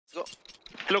Go.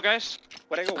 Hello guys.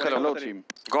 Where I go? Hello team.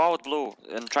 Go out blue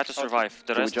and try to survive.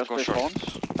 The Do we rest just go play short.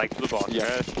 spawns? Like blue box.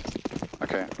 Yeah.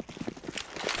 Okay.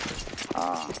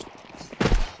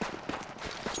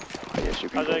 Yes, you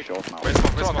can go short now. Wait,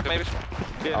 smoke, Maybe.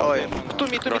 Oh, yeah. To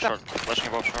me, Go short. Flashing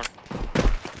above short.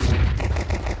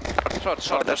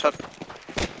 Short. They're short.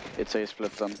 It's a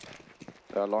split then.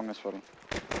 They are long as well.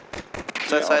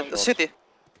 Side. short. City.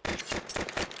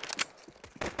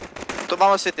 To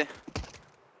mama city.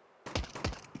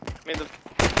 Middle.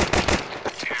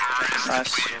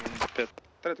 Nice.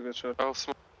 Try to get short. Oh,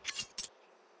 smoke.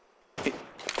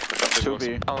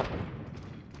 2B.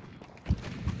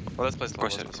 Well, let's play slow.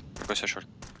 Go short.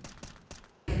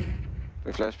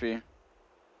 We flash B.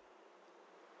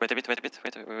 Wait a bit.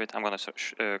 I'm gonna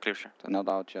search, clear short. They're not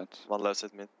out yet. One left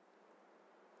side mid.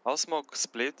 I'll smoke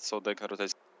split so they can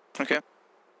rotate. Okay.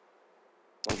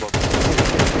 One block.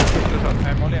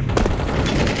 I'm only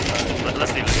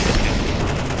Let's leave.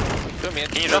 2 mid.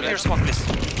 Can you drop your smoke, please?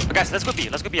 Guys, let's go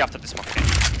B after this smoke.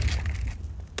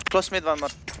 Close mid one more.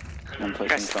 One flashing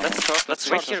Guys, tunnel. let's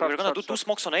wait here. We're gonna do 2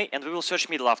 smokes on A and we will search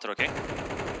middle after, okay?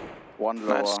 One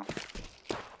lower. Nice.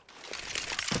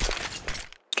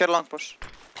 Care long push.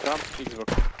 Jump. Easy work.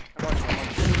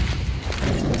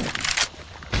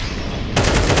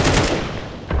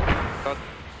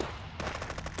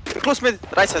 Close mid.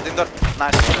 Right side indoor.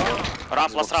 Nice.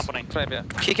 Ramp, last ramp on A. Try B.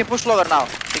 He can push lower now.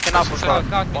 He can now push lower.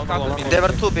 They were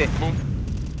 2B.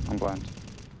 I'm blind.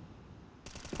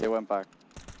 They went back.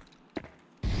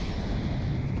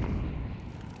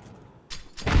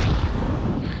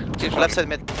 Left side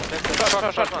mid. Short.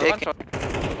 AK. One short.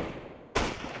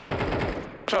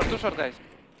 Short, 2 short guys.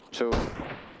 2.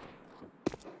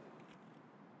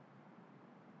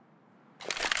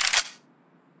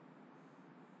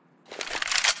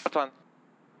 Short one.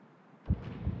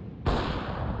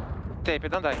 Tape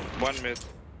it, don't die. One mid.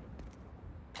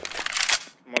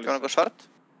 You wanna go short?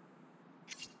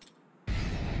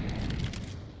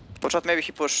 Watch out, maybe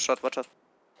he push short, watch out.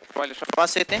 Wily short. One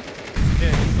city.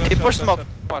 Yeah, He pushed smoke.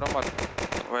 One.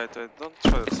 Wait, don't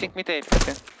try I this. think me tape.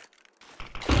 Okay.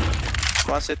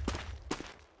 One city.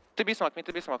 To be smoke,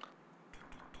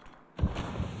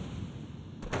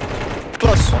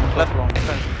 Close. Left. Long.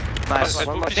 Nice.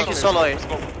 One I think more he's solo A.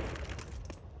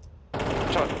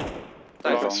 Short.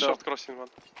 Long. Nice. Short crossing one.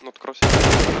 Not crossing.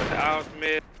 Out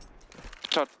mid.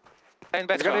 Short. And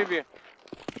back. It's gonna be.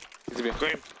 It's B.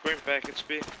 Going back, it's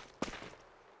B.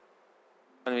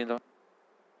 One window.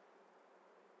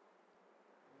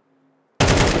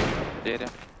 Yeah.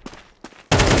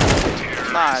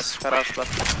 Nice. Хорош,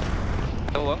 left.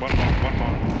 One more.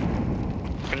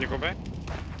 Can you go back?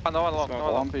 No one long.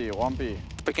 1B.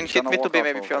 We can hit Gonna mid to walk B out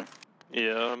maybe if you over. want.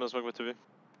 Yeah, I'm gonna smoke with 2B. Can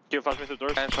you flash me to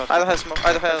doors? And short. I don't have smoke.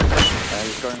 I don't have push.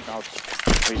 He's going out.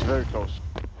 He's very close.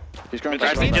 He's going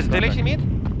Guys, back. they actually mid?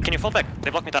 Can you fall back?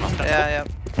 They block me tunnel. Yeah.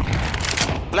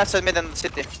 Left side mid and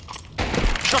city.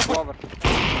 Short one. Over.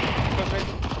 Close mid.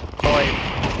 Boy.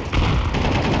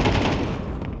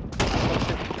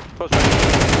 Close right.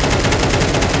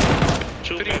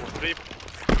 Three.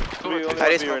 I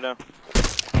raise right now.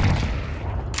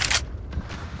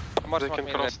 More They smoke can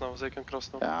mid. cross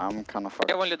now. Yeah, I'm kinda fucked.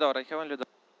 I have only door.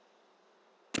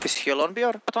 Is he alone B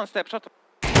or? Short one step, short.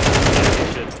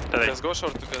 Let's go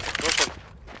short together. Go short.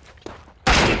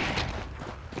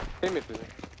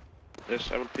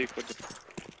 Yes, I will peek with it.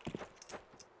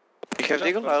 You have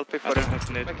deagle? I'll pay for you.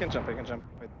 I can jump.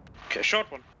 Wait. Okay, short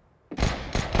one.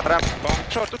 Ramp.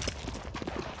 Short.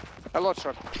 A lot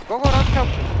short. Go around, help.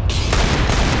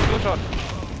 Two short.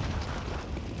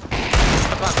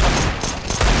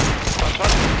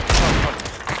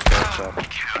 Short.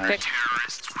 Nice.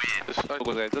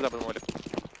 Go there, the double molly.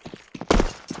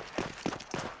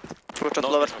 Watch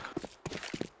out lower.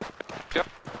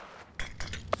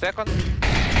 Second.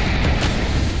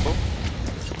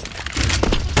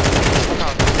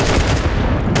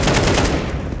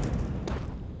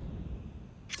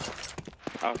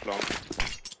 Out long.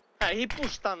 He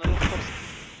pushed tunnel, of course.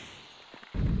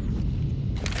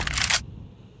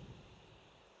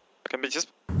 Can be just.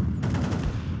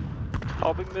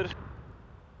 Open mid.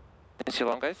 Is he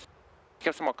long, guys?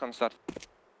 Have smoke on start.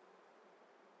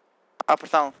 Upper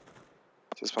tunnel.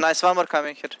 Just one. Nice, one more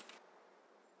coming here.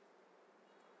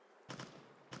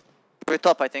 We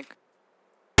top, I think.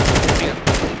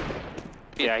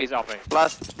 Yeah, he's opening.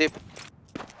 Last deep.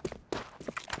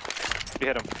 You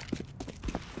hit him.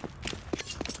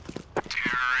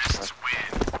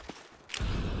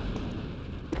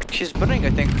 He's burning, I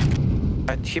think.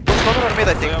 He pushed lower or mid,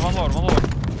 I think. Yeah, one more.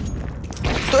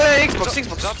 Xbox.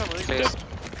 Clear.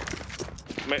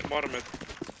 More mid.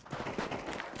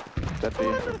 That B.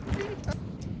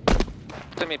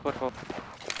 To me, por favor.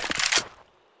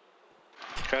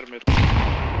 Kermit.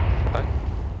 Bye.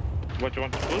 What you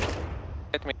want to push?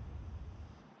 Hit me.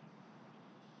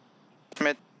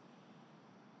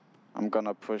 I'm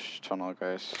gonna push tunnel,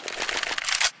 guys.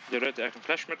 You ready? I can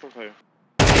flash middle for you.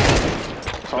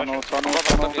 Tunnel, tunnel.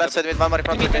 Left side with one more in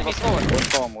front of me.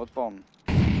 Slower. Wood bomb.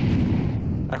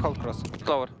 I hold cross.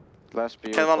 Slower. Last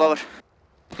B. Kill one lower.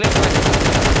 Clear right.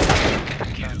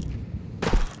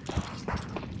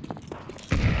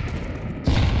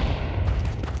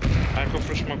 I go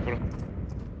for smoke, bro.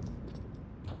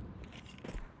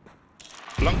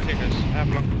 Long clear, guys. I have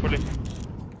long fully.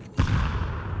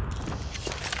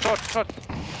 Short.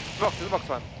 Box, this box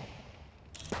one.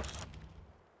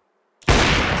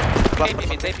 AP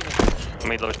mid.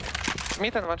 Mid low.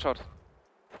 Mid and one short.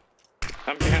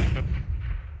 I'm behind mid.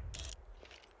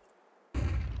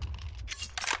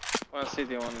 One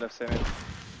city, one left side.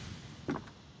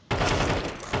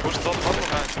 Push top,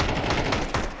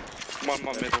 One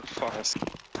more middle. Fuck. Nice.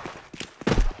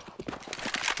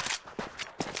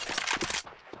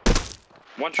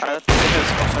 One I shot. don't think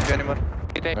there's box on you anymore.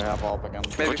 We have AWP again.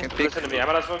 Maybe we can peek. Listen to me, I'm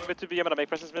gonna smoke mid to B, I'm gonna make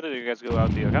presence mid, and you guys go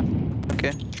out B, okay?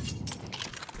 Okay.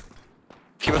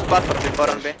 He was platform before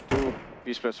on B. Two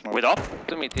B split smoke. With up?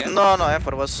 To meet, yeah? No,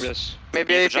 F4 was. Yes.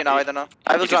 Maybe You AP can now, I jump. don't know.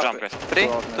 I will You can jump. jump, guys. 3,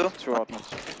 2. Two outnets.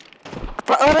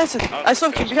 Oh, that's it. I saw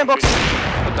him behind box.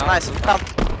 Nice. Come.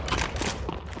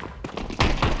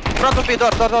 Front of B,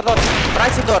 door.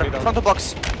 Right side door. Front of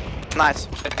box. Nice.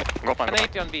 Go plant. An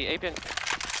AP on B. AP on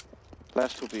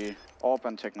Last two B. AWP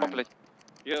and Tech 9. complete.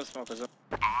 You have smoke as well.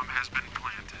 Bomb has been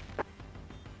planted.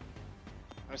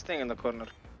 I'm staying in the corner.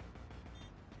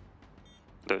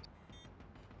 Dude.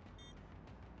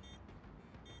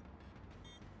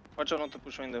 Watch out not to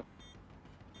push window.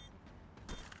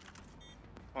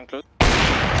 One close.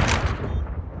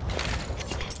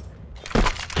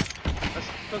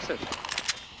 That's it.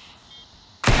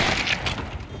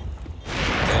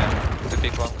 Yeah, it's a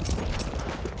big one.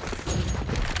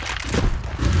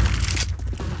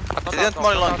 They didn't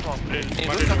more long.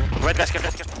 Wait, guys,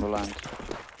 careful. No land.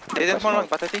 They didn't more long,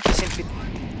 but I think he's in fit.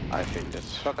 I failed it.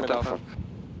 What the fuck?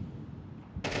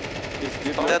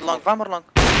 He's Dead long, one more long.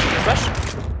 Flash?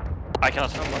 I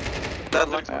cannot. Dead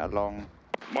long. Yeah, long.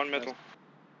 One middle.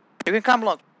 You can come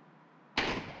long.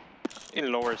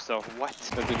 In lower still. What?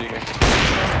 They're doing it.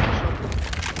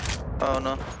 Oh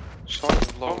no.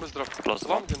 Short, long. Bomb is dropped. Close.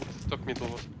 Long and stuck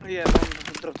middle. Yeah,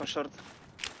 one dropped on short.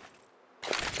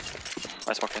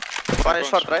 I smoked it. One is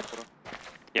short, right?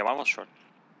 Yeah, one was short.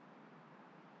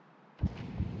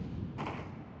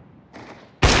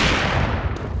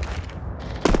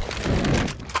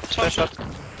 Short.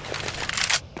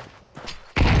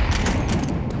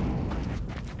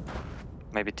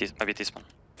 Maybe this one.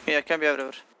 Yeah, can be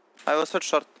everywhere. I will search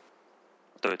short.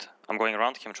 Do it. I'm going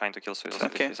around him trying to kill Suicide.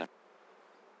 Okay.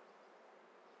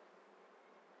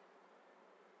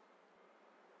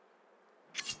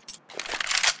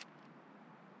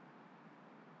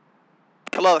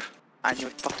 Hello. I knew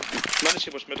it. Fuck.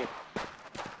 m0NESY was middle.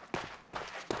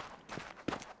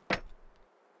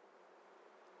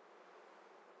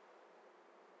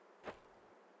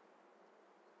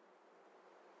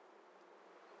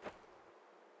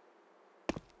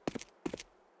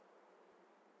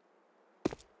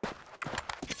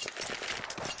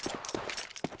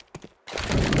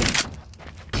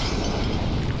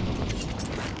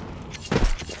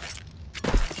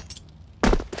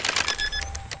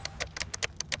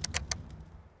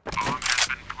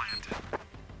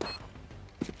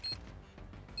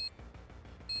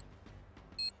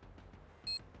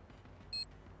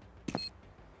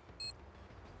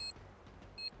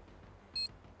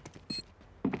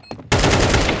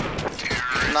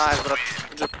 Nice, bro.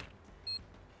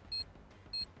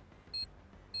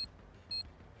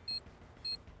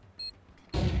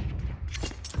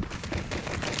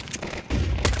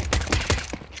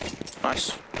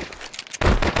 Nice.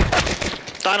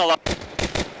 Tunnel up.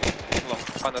 Long.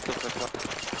 Final two plus one.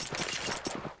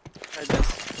 I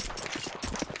dance.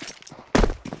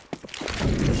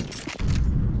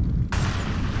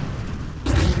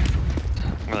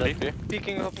 I'm gonna leave.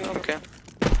 Peeking up. Okay.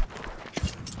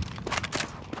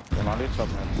 You're not lead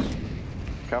subnet.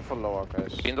 Careful lower,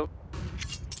 guys. Window.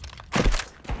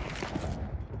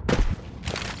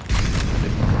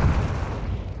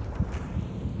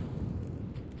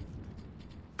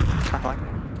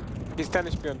 He's 10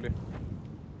 HP on B.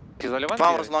 He's only one.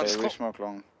 One was long. Okay, we smoke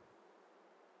long.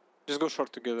 Just go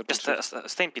short together. Just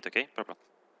stay in pit, okay? Purple.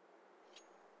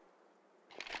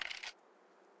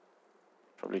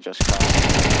 Probably just car.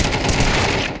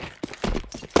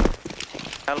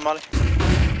 Hell molly.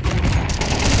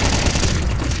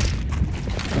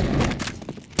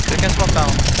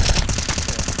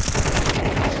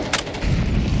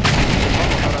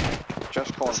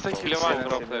 Clear one,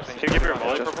 bro. Can Can you give me your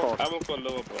molly, Just purple? caught. I will go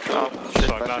lower, bro. Oh,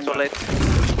 Sorry, nice too one. late.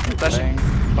 Flashing.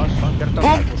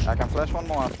 Boom! I can flash one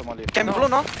more after Molly. Can be blue,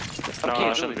 no? No,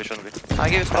 Okay, shouldn't be, shouldn't be. I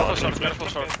give it Careful smoke. short, careful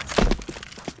short.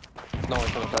 No,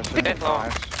 it's not. Flashing. Okay.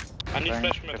 Nice. I need Bang.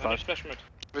 flash mid, I need flash mid.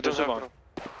 We don't have one.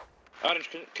 Orange,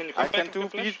 can you come I back can and do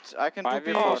flash? beat. I can do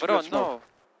beat. Oh, for bro, split smoke. no.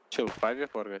 Chill,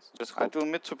 5v4 guys. Just I hold. do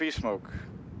mid to B smoke.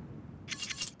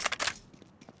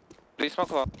 Please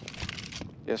smoke one.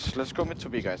 Yes, let's go mid to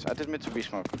B, guys. I did mid to B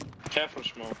smoke. Careful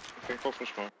smoke. Okay, go for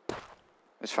smoke.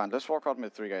 It's fine. Let's walk out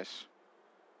mid 3, guys.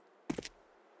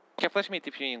 Can flash me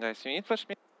if you need, guys. You need flash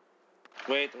me.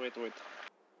 Wait.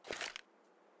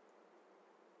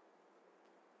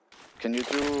 Can you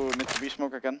do mid to B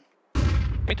smoke again?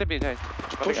 Meet the B, guys.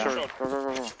 Push Yeah. short.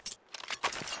 Go.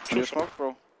 Can you smoke,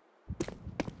 bro?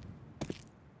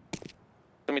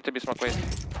 Meet the B smoke, wait.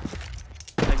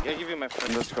 I give you my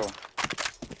friend. Let's go.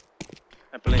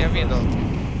 I play. Yeah, window.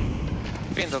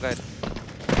 Window, guys.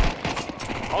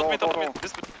 Out mid, Go. out mid.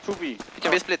 This 2B. It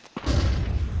can be split.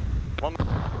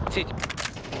 City.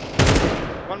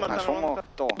 One more Nice, time. one more.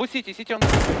 Door. Bush city, city on.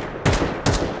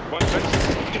 One mid.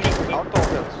 Outdoor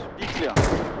mid. Be clear.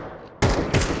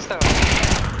 Start.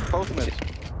 Both mid.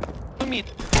 2 mid.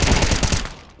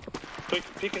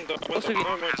 Peeking dog. Also Wait.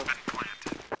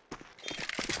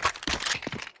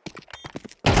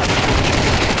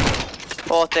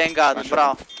 Oh, thank God.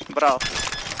 Bro.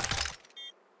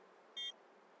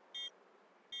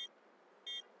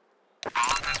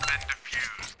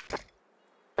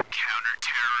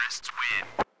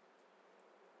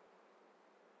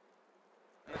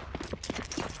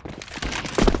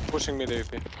 pushing mid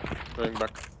AFP. Going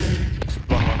back.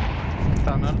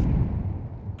 Tunnel.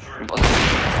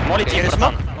 Molly team is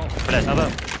smoke. Блять, надо...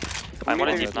 I'm on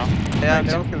a deep now. Yeah,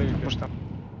 Push them.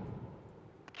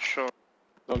 Short.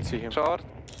 Don't see him. Short.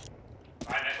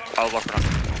 I'll walk around.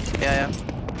 yeah.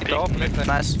 Top, left side.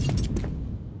 Nice.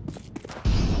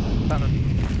 Tunnel.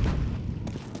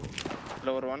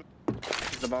 Lower one.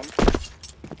 Is the bomb.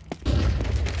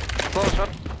 Low short.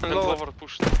 And Low. lower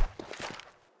pushed.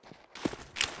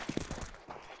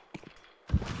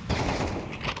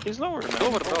 He's lower, man.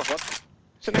 Lower, bro.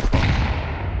 It's the next one.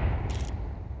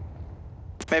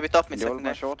 Maybe top mid You hold second. my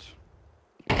Yeah. short.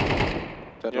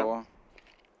 Dead Yeah. lower.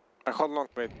 I hold long,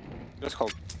 wait. Just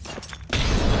hold.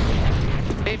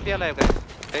 AP alive, guys.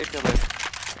 AP alive.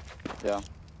 Yeah.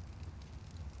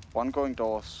 One going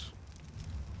doors.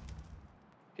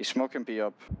 He's smoking B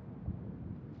up.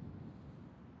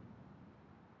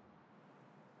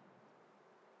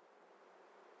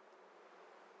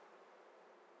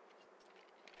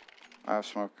 I have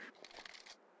smoke.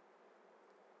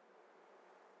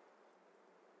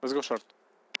 Let's go short.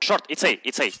 Short, it's A,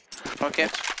 it's A. Okay.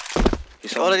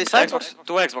 He's Already side? Xbox,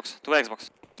 2 Xbox, 2 Xbox.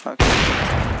 Okay.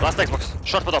 Last Xbox.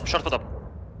 Short put up, short put up.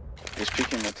 He's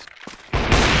peeking it.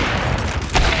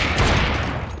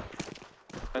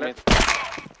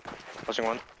 Passing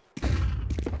one.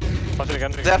 Passing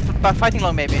again. They're fighting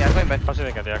long maybe. I'm going back. Passing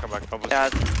again. Yeah, come back. Yeah,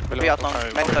 be out long.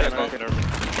 Mandatory is long.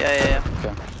 Yeah.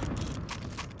 Okay.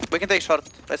 We can take short.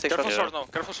 Let's take Careful short. short now.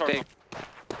 Careful short Okay. now.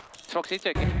 Smoke city,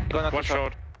 okay. Go not One short.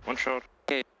 short. One short.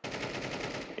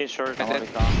 In short. I'm already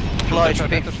down. Low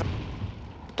HP.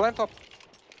 Plant top.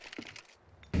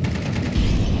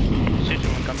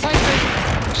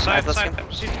 Side, let's side.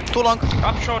 Too long.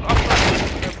 Up short.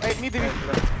 Hey, mid.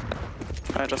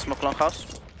 I just smoke long house.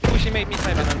 Pushing mid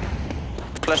side.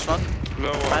 Flash long.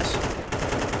 Low. Nice.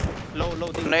 Low.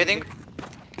 Nading.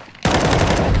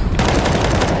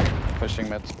 Pushing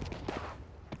mid.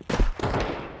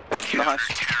 Nice.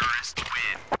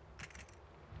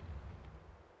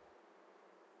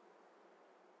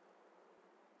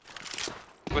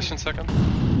 Question second.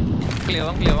 Clear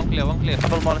one.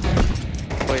 Double molly.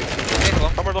 Wait. Clear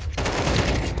one.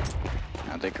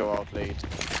 And they go out late.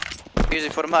 Easy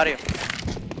for Mario.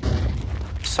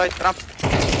 Side ramp.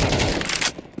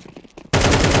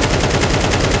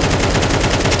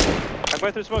 I'm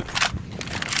going through smoke.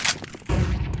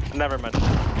 Never mind.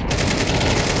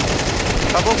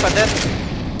 Baboon dead.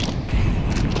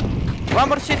 One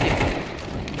more city.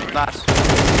 Nice.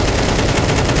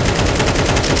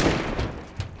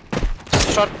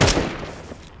 Short.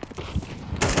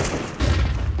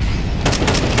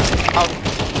 Out.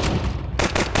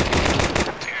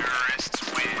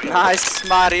 Nice,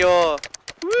 Mario.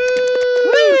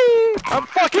 I'm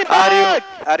fucking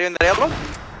Are you in the Diablo?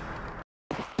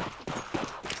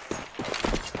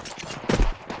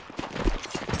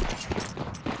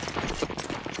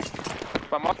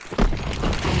 One more.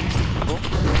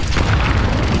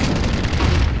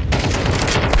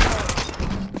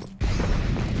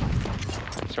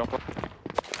 Short.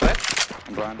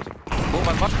 I'm blind. behind. Boom,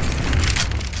 one more.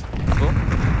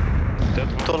 Dead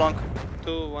one. Too long.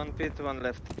 2, 1 pit, 1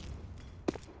 left.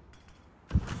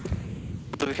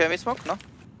 Do we have mid smoke? No?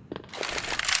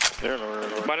 They're lower,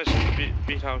 lower. One is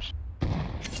beat house.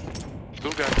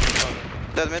 Two guys.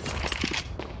 Dead mid.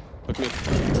 Look me.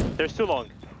 There's too long.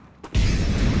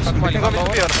 We can go mid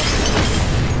to B or not.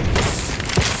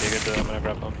 You get I'm gonna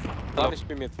grab them. One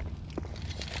HP mid.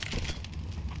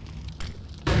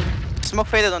 Smoke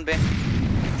faded on B.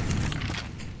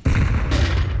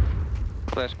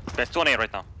 Flash. Guys, 2 on A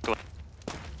right now. 2.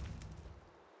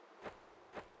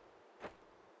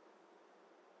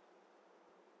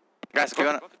 Guys, You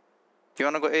go.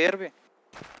 wanna go A or B?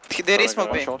 There is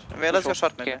smoke B. short. Well, let's go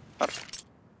short maybe. Okay.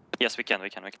 Yes, we can.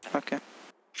 Okay.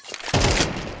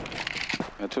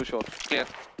 Yeah, too short. Clear.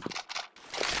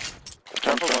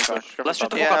 Careful, one push. Let's shoot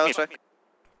the Yeah, hook I'll up check.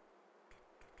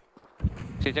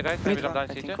 CT guys, Mid maybe jump one,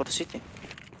 down I think. CT. Go to city.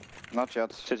 Not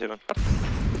yet. City one.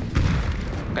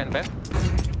 Kind back.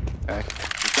 Okay.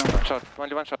 You can Shot.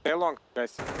 Only one shot. They're long,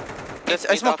 guys.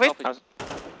 I smoke Mid, mid. out,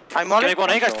 I'm Can we molly. go on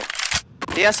A, guys?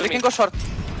 Yes, we can go short.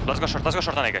 Let's go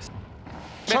short on A, guys.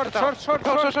 Short.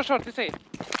 Short. This A.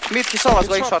 Mid, he saw us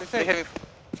going short, short. it's They safe. have him.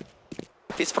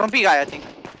 He's from B guy, I think.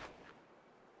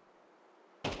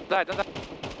 Die, don't die.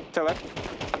 Stay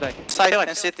left. Die. Side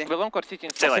and city. Go long or CT in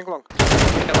Stay front? like.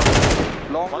 Think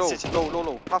long. Long, One low, city.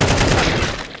 low. Half.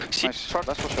 Nice. Short.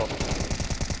 That's for short.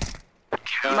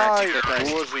 Nice.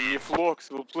 Боже, не flux,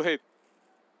 well played.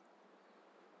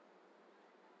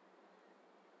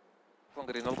 Long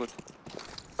green, all good.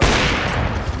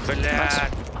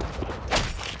 Блядь.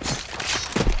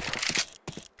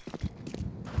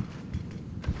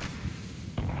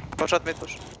 One shot mid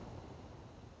push.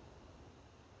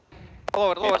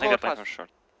 Lower, I think they're playing fast. short.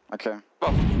 Okay.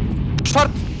 Short!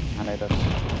 I need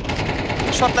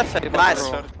that. Short left side. Nice.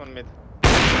 Short, 1 mid.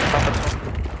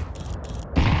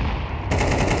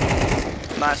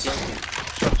 Nice.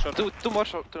 Short. Two more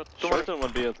short. Two more. Short and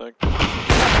one B attack.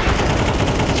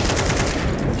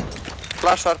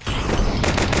 Flash short.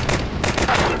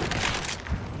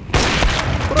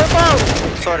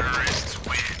 Sorry.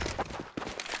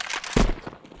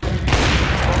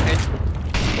 Okay.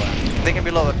 They can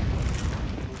be lower.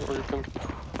 Or you can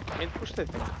Mid pushed, I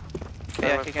think.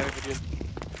 Yeah, he can be.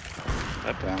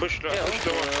 Yeah. Push door. Push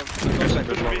door. Push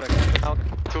Push B.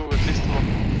 two at least more.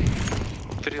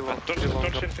 Three long.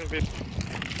 Don't shift in B.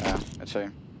 Yeah, it's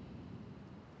a.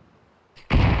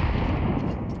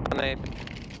 One A.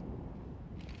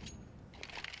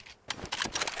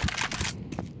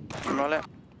 Molly.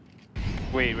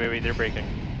 Wait, they're breaking.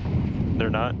 They're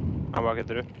not. I'm walking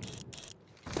through.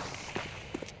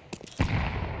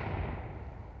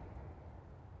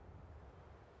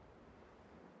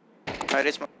 I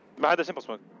reach smoke. Behind the simple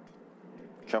smoke.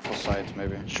 Careful side,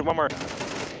 maybe. Shoot one more.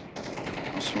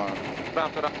 I'm smart.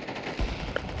 Round to round.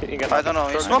 You can get I don't know.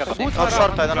 He smoked or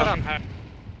short, I don't know.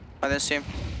 I didn't see him.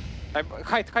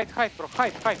 Hide, bro.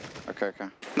 Hide. Okay.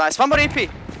 Nice. One more EP.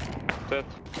 Dead.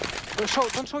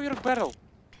 Don't show your barrel.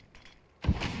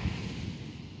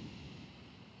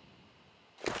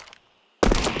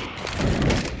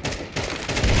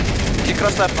 He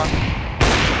crossed left one.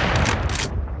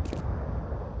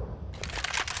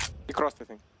 He crossed, I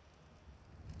think.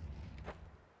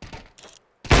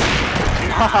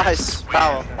 Nice.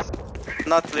 Bravo.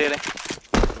 Not really.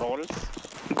 rolls.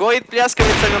 Go eat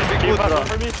Pljaskavica, will be good, bro.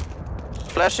 For me.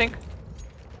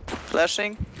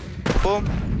 Flashing. Boom.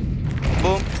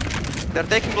 They're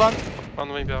taking long. One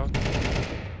maybe out.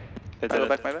 They I did go it.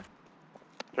 back maybe.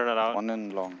 Turn it out. One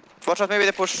in long. Watch out, maybe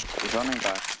they push. He's running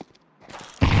back.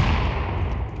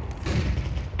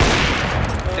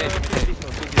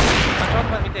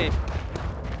 One mid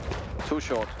A. Too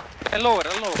short. And lower.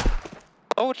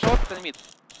 Lower, short, and mid.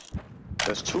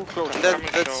 There's two close. Dead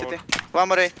Coming city. One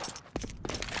more A.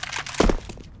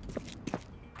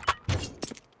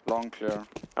 Long clear.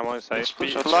 I'm on side.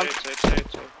 B. Long. Side.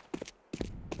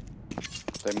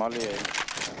 They molly A.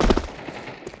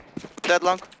 Dead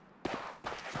long.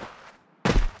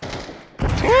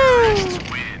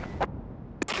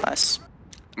 Nice.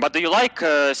 But do you like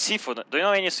seafood? Do you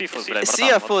know any seafood? блядь, братан?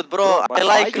 Seafood, bro. I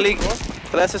like league.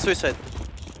 That's a suicide.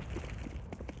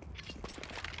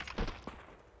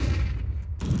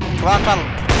 One tunnel.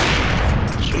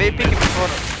 Maybe pick him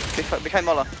before. Behind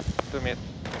Mola. 2 mid.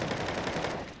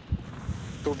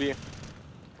 2B.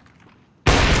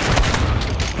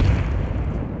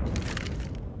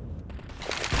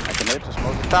 I can nade to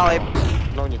smoke. Tunnel.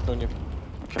 No need.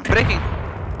 Breaking.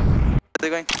 They're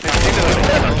going.